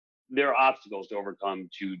there are obstacles to overcome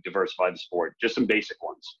to diversify the sport, just some basic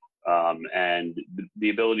ones. And the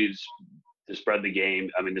ability to spread the game,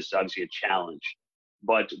 I mean, this is obviously a challenge.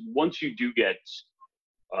 But once you do get,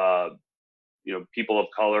 people of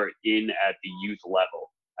color in at the youth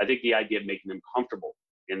level, I think the idea of making them comfortable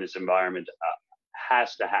in this environment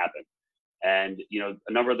has to happen. And,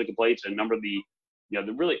 a number of the complaints and a number of the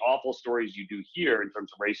really awful stories you do hear in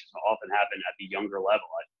terms of racism often happen at the younger level.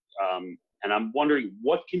 And I'm wondering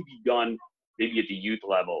what can be done maybe at the youth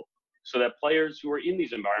level so that players who are in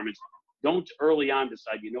these environments don't early on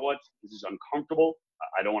decide, you know what, this is uncomfortable.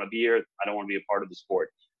 I don't want to be here. I don't want to be a part of the sport.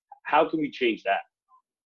 How can we change that?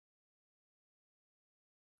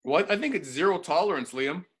 Well, I think it's zero tolerance,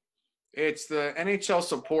 Liam. It's the NHL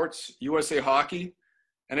supports USA Hockey,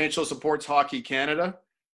 NHL supports Hockey Canada,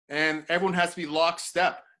 and everyone has to be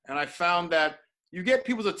lockstep. And I found that you get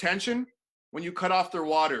people's attention when you cut off their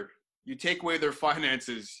water, you take away their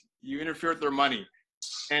finances, you interfere with their money.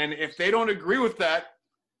 And if they don't agree with that,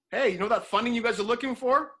 hey, you know that funding you guys are looking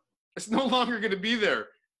for? It's no longer going to be there.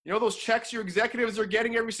 You know those checks your executives are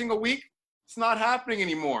getting every single week? It's not happening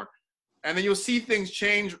anymore. And then you'll see things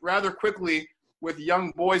change rather quickly with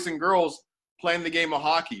young boys and girls playing the game of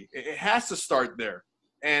hockey. It has to start there.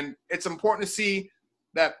 And it's important to see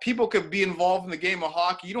that people could be involved in the game of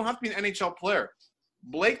hockey. You don't have to be an NHL player.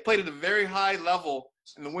 Blake played at a very high level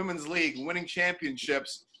in the women's league, winning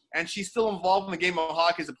championships, and she's still involved in the game of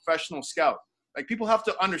hockey as a professional scout. Like, people have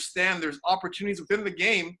to understand there's opportunities within the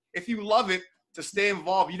game, if you love it, to stay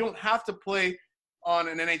involved. You don't have to play on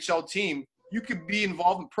an NHL team. You could be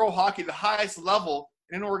involved in pro hockey, the highest level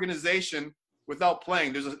in an organization, without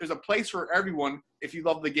playing. There's a place for everyone if you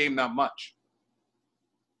love the game that much.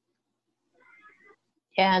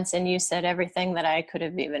 Yeah, Anson, you said everything that I could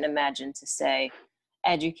have even imagined to say.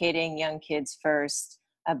 Educating young kids first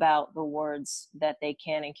about the words that they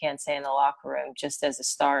can and can't say in the locker room, just as a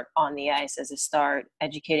start, on the ice as a start,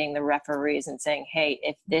 educating the referees and saying, hey,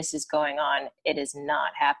 if this is going on, it is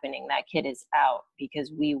not happening. That kid is out,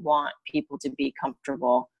 because we want people to be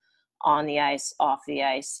comfortable on the ice, off the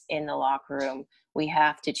ice, in the locker room. We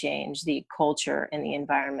have to change the culture and the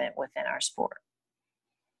environment within our sport.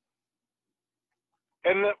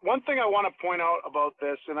 And the one thing I want to point out about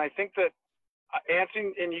this, and I think that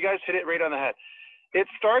Anson, and you guys hit it right on the head, it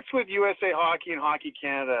starts with USA Hockey and Hockey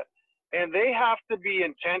Canada, and they have to be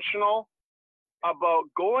intentional about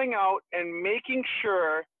going out and making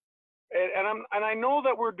sure. And I know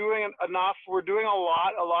that we're doing enough. We're doing a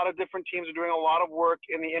lot of different teams are doing a lot of work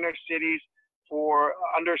in the inner cities for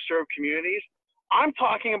underserved communities. I'm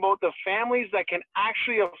talking about the families that can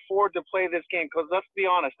actually afford to play this game, because let's be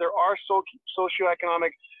honest, there are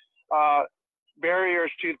socioeconomic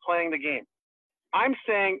barriers to playing the game. I'm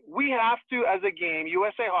saying we have to, as a game,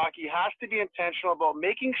 USA Hockey has to be intentional about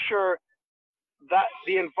making sure that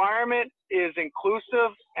the environment is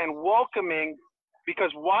inclusive and welcoming,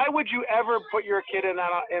 because why would you ever put your kid in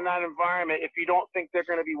that environment if you don't think they're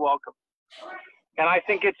going to be welcome? And I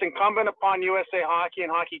think it's incumbent upon USA Hockey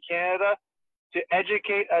and Hockey Canada to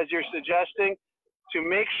educate, as you're suggesting, to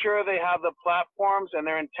make sure they have the platforms and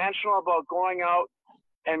they're intentional about going out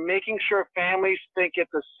and making sure families think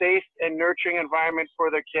it's a safe and nurturing environment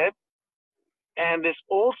for their kid. And this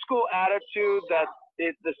old school attitude that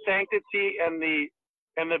the sanctity and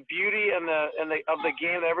the beauty of the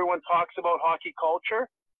game that everyone talks about, hockey culture,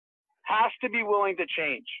 has to be willing to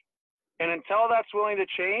change. And until that's willing to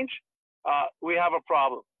change, we have a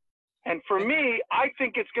problem. And for me, I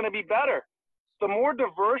think it's going to be better. The more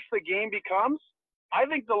diverse the game becomes, I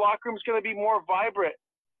think the locker room is going to be more vibrant.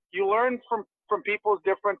 You learn from people's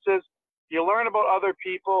differences. You learn about other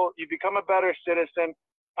people. You become a better citizen.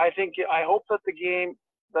 I hope that the game,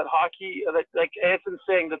 that hockey, like Anson's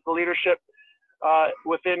saying, that the leadership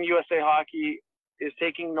within USA Hockey is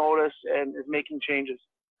taking notice and is making changes.